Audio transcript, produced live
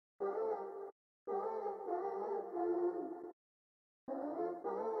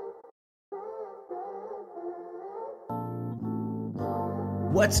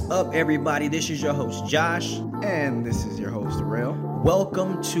What's up, everybody? This is your host, Josh. And this is your host, Rail.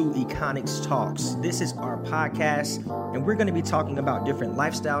 Welcome to Econics Talks. This is our podcast, and we're going to be talking about different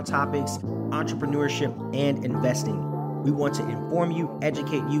lifestyle topics, entrepreneurship, and investing. We want to inform you,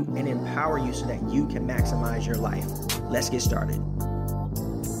 educate you, and empower you so that you can maximize your life. Let's get started.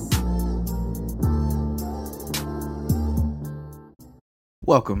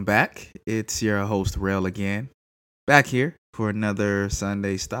 Welcome back. It's your host, Rail, again. Back here for another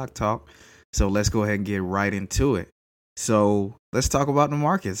Sunday Stock Talk. So let's go ahead and get right into it. So let's talk about the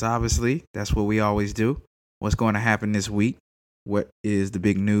markets. Obviously, that's what we always do. What's going to happen this week? What is the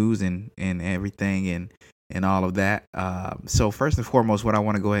big news and everything and all of that? So first and foremost, what I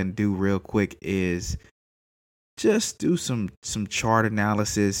want to go ahead and do real quick is just do some chart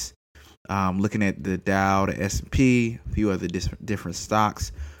analysis, looking at the Dow, the S&P, a few other different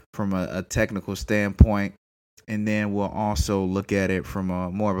stocks from a technical standpoint. And then we'll also look at it from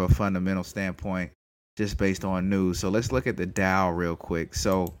a more of a fundamental standpoint, just based on news. So let's look at the Dow real quick.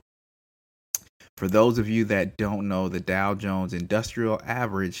 So for those of you that don't know, the Dow Jones Industrial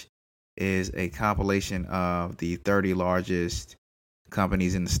Average is a compilation of the 30 largest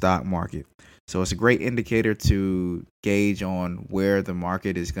companies in the stock market. So it's a great indicator to gauge on where the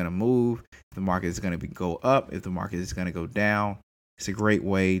market is going to move, if the market is going to go up, if the market is going to go down. It's a great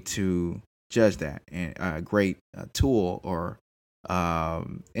way to judge that, and a great tool or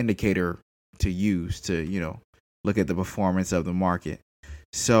indicator to use to, look at the performance of the market.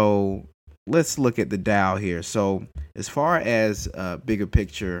 So let's look at the Dow here. So as far as bigger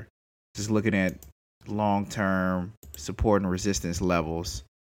picture, just looking at long-term support and resistance levels,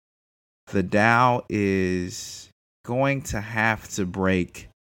 the Dow is going to have to break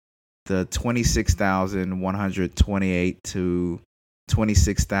the 26,128 to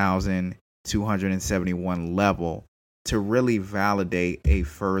 26,271 level to really validate a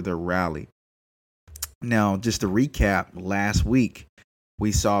further rally. Now, just to recap, last week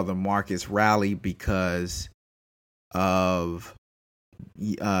we saw the markets rally because of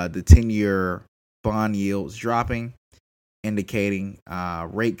the 10-year bond yields dropping, indicating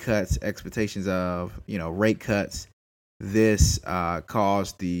rate cuts, expectations of rate cuts. This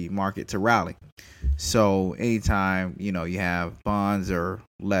caused the market to rally. So anytime you have bonds are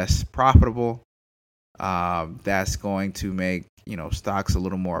less profitable, that's going to make stocks a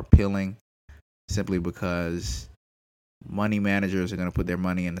little more appealing, simply because money managers are going to put their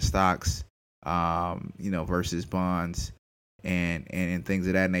money in the stocks, versus bonds and things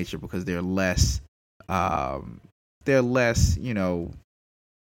of that nature, because they're less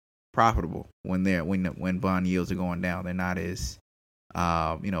profitable when bond yields are going down. They're not as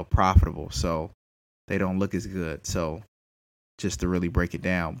profitable, so they don't look as good. So just to really break it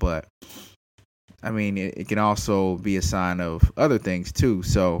down, but I mean, it can also be a sign of other things too.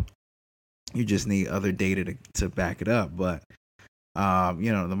 So you just need other data to back it up. But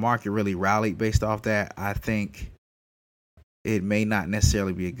the market really rallied based off that. I think it may not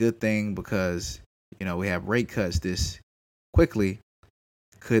necessarily be a good thing because we have rate cuts this quickly.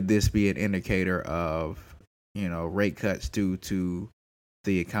 Could this be an indicator of rate cuts due to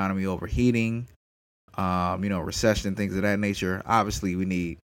the economy overheating, recession, things of that nature? Obviously, we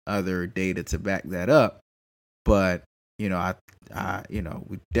need other data to back that up, but we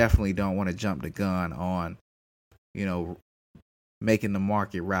definitely don't want to jump the gun on making the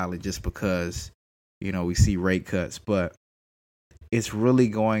market rally just because we see rate cuts. But it's really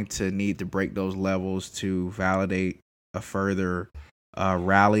going to need to break those levels to validate a further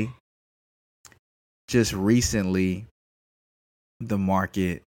rally. Just recently, the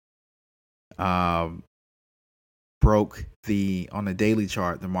market broke on the daily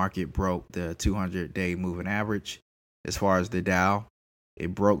chart. The market broke the 200-day moving average. As far as the Dow,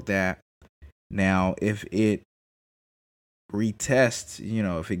 it broke that. Now, if it retests,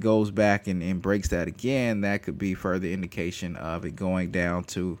 if it goes back and breaks that again, that could be further indication of it going down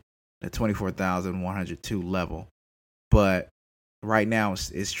to the 24,102 level. But right now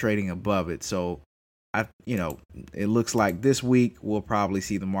it's trading above it. So it looks like this week we'll probably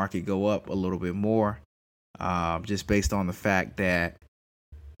see the market go up a little bit more, just based on the fact that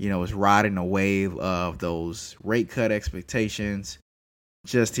it's riding a wave of those rate cut expectations.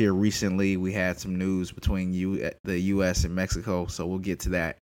 Just here recently, we had some news between the U.S. and Mexico, so we'll get to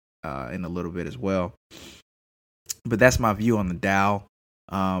that in a little bit as well. But that's my view on the Dow.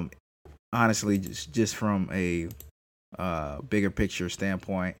 Honestly, just from a bigger picture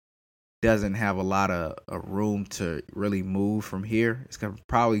standpoint, doesn't have a lot of room to really move from here. It's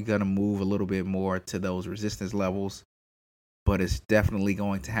probably going to move a little bit more to those resistance levels, but it's definitely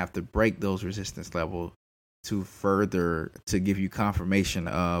going to have to break those resistance levels to give you confirmation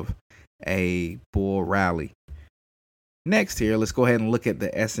of a bull rally. Next here, let's go ahead and look at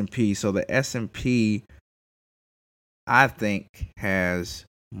the S&P. So the S&P, I think, has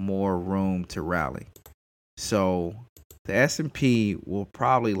more room to rally. So the S&P will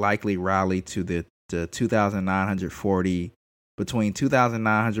probably likely rally to the 2,940, between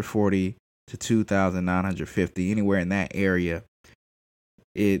 2,940 to 2,950, anywhere in that area.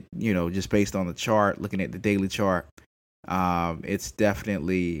 It, just based on the chart, looking at the daily chart, it's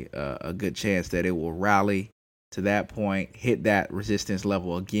definitely a good chance that it will rally to that point, hit that resistance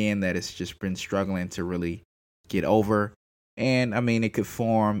level again that it's just been struggling to really get over. And I mean, it could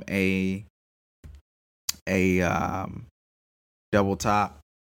form a double top,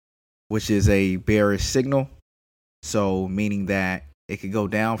 which is a bearish signal. So meaning that it could go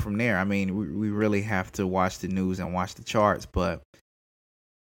down from there. I mean, we really have to watch the news and watch the charts, but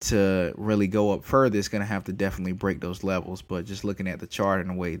to really go up further, it's going to have to definitely break those levels. But just looking at the chart and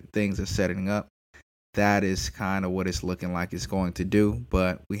the way things are setting up, that is kind of what it's looking like it's going to do.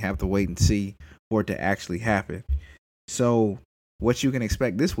 But we have to wait and see for it to actually happen. So what you can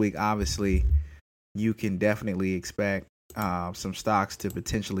expect this week, obviously, you can definitely expect some stocks to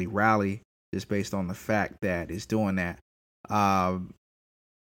potentially rally just based on the fact that it's doing that.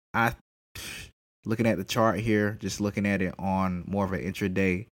 Looking at the chart here, just looking at it on more of an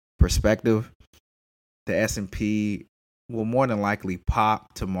intraday perspective, the S&P will more than likely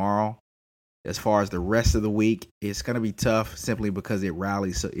pop tomorrow. As far as the rest of the week, it's going to be tough simply because it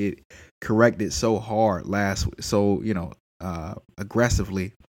rallied, so it corrected so hard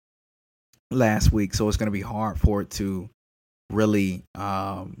aggressively last week. So it's going to be hard for it to really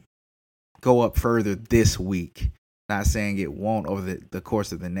go up further this week. Not saying it won't over the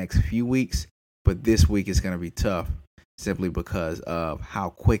course of the next few weeks, but this week is going to be tough simply because of how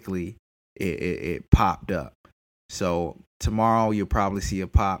quickly it popped up. So tomorrow you'll probably see a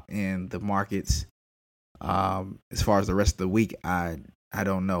pop in the markets. As far as the rest of the week, I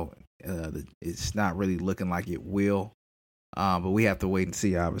don't know. It's not really looking like it will, but we have to wait and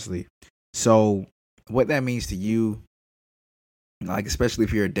see, obviously. So what that means to you, like especially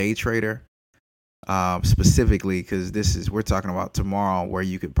if you're a day trader, specifically, because we're talking about tomorrow where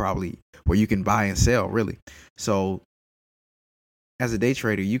you can buy and sell, really. So as a day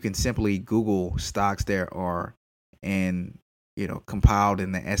trader, you can simply Google stocks that are compiled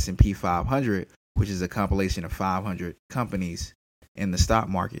in the S&P 500, which is a compilation of 500 companies in the stock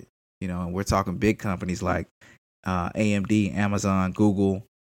market. And we're talking big companies like AMD, Amazon, Google,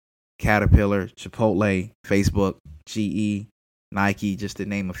 Caterpillar, Chipotle, Facebook, GE, Nike, just to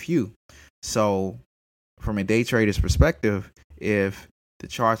name a few. So from a day trader's perspective, if the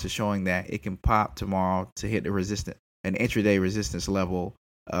charts are showing that it can pop tomorrow to hit an intraday resistance level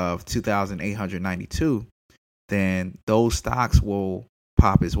of 2,892, then those stocks will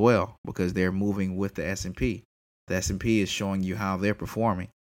pop as well because they're moving with the S&P. The S&P is showing you how they're performing.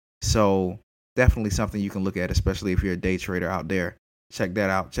 So definitely something you can look at, especially if you're a day trader out there. Check that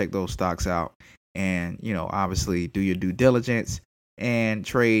out. Check those stocks out. And, obviously do your due diligence and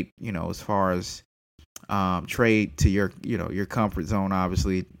trade, as far as trade to your comfort zone.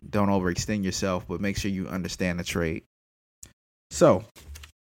 Obviously, don't overextend yourself, but make sure you understand the trade. So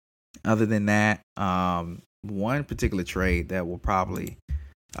other than that, one particular trade that will probably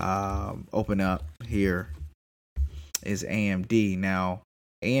open up here is AMD. Now,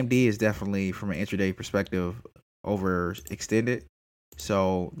 AMD is definitely, from an intraday perspective, overextended.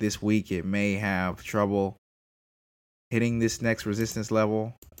 So this week it may have trouble hitting this next resistance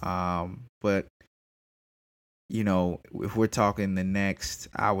level. But, if we're talking the next,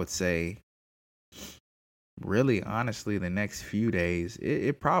 I would say, really, honestly, the next few days,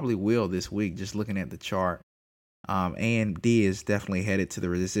 it probably will this week, just looking at the chart. AMD is definitely headed to the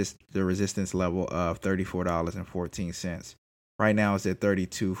resistance level of $34.14. Right now it's at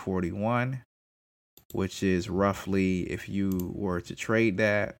 $32.41, which is roughly, if you were to trade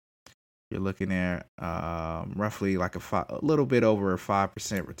that, you're looking at roughly like a little bit over a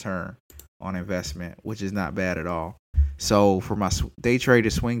 5% return on investment, which is not bad at all. So for my day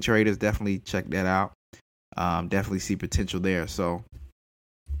traders, swing traders, definitely check that out. Definitely see potential there. So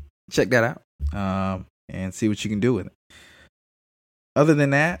check that out and see what you can do with it. Other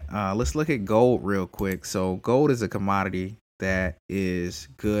than that, let's look at gold real quick. So gold is a commodity that is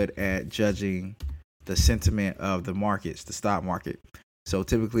good at judging the sentiment of the markets, the stock market. So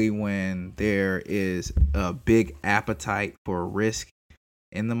typically when there is a big appetite for risk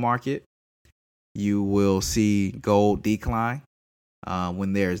in the market, you will see gold decline.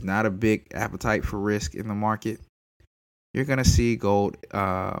 When there's not a big appetite for risk in the market, you're going to see gold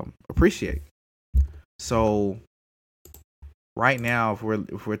appreciate. So right now, if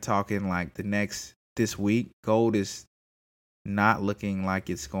we're talking like this week, gold is not looking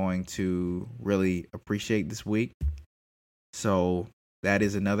like it's going to really appreciate this week. So that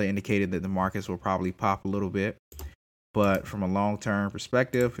is another indicator that the markets will probably pop a little bit. But from a long-term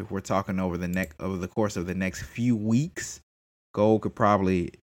perspective, if we're talking over the course of the next few weeks, gold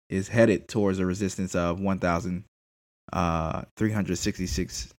is headed towards a resistance of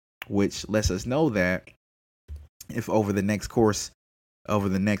 1,366, which lets us know that if over the next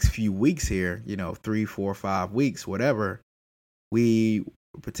few weeks here, 3, 4, 5 weeks, whatever, we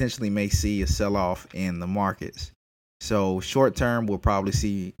potentially may see a sell-off in the markets. So short term, we'll probably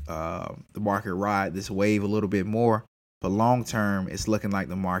see the market ride this wave a little bit more. But long term, it's looking like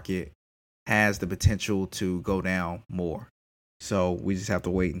the market has the potential to go down more. So we just have to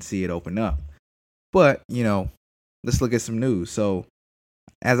wait and see it open up. But, let's look at some news. So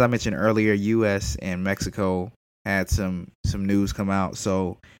as I mentioned earlier, U.S. and Mexico had some news come out.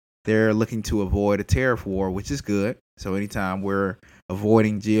 So they're looking to avoid a tariff war, which is good. So anytime we're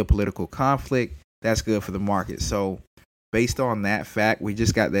avoiding geopolitical conflict, that's good for the market. So based on that fact, we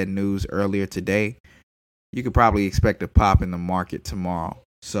just got that news earlier today. You could probably expect a pop in the market tomorrow.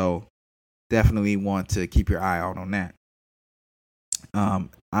 So definitely want to keep your eye out on that.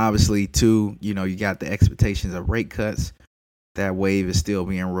 Obviously, too, you got the expectations of rate cuts. That wave is still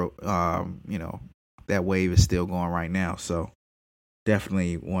that wave is still going right now. So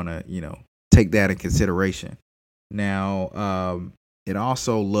definitely want to, take that in consideration. Now, it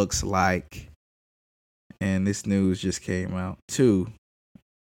also looks like, and this news just came out too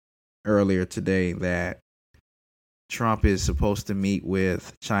earlier today, that Trump is supposed to meet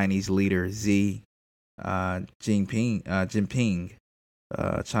with Chinese leader Xi Jinping.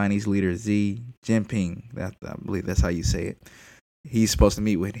 Chinese leader Xi Jinping. I believe that's how you say it. He's supposed to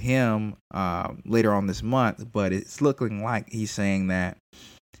meet with him later on this month, but it's looking like he's saying that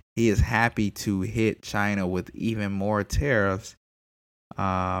he is happy to hit China with even more tariffs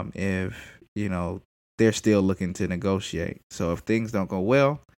if they're still looking to negotiate. So if things don't go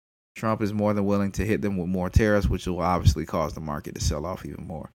well, Trump is more than willing to hit them with more tariffs, which will obviously cause the market to sell off even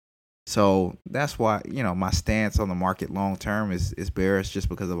more. So that's why, my stance on the market long term is bearish, just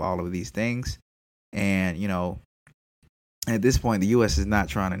because of all of these things. And, at this point, the U.S. is not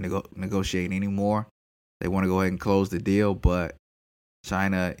trying to negotiate anymore. They want to go ahead and close the deal, but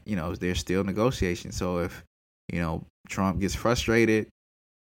China, there's still negotiation. So if, Trump gets frustrated,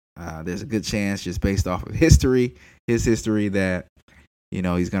 there's a good chance, just based off of his history, that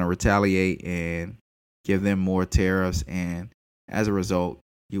he's going to retaliate and give them more tariffs. And as a result,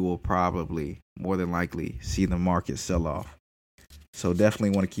 you will probably, more than likely, see the market sell off. So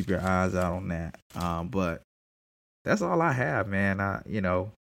definitely want to keep your eyes out on that. But that's all I have, man.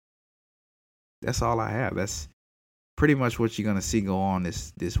 That's all I have. That's pretty much what you're going to see go on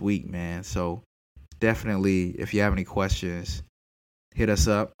this week, man. So definitely, if you have any questions, hit us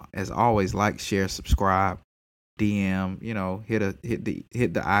up. As always, like, share, subscribe. DM, hit the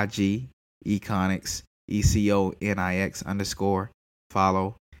IG, Econix, ECONIX_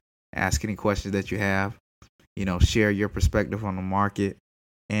 follow, ask any questions that you have, share your perspective on the market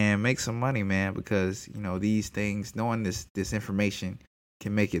and make some money, man, because, these things, knowing this information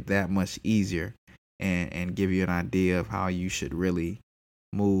can make it that much easier and give you an idea of how you should really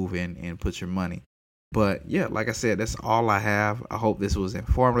move and put your money. But yeah, like I said, that's all I have. I hope this was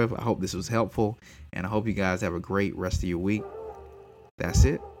informative. I hope this was helpful. And I hope you guys have a great rest of your week. That's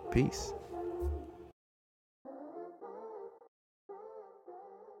it. Peace.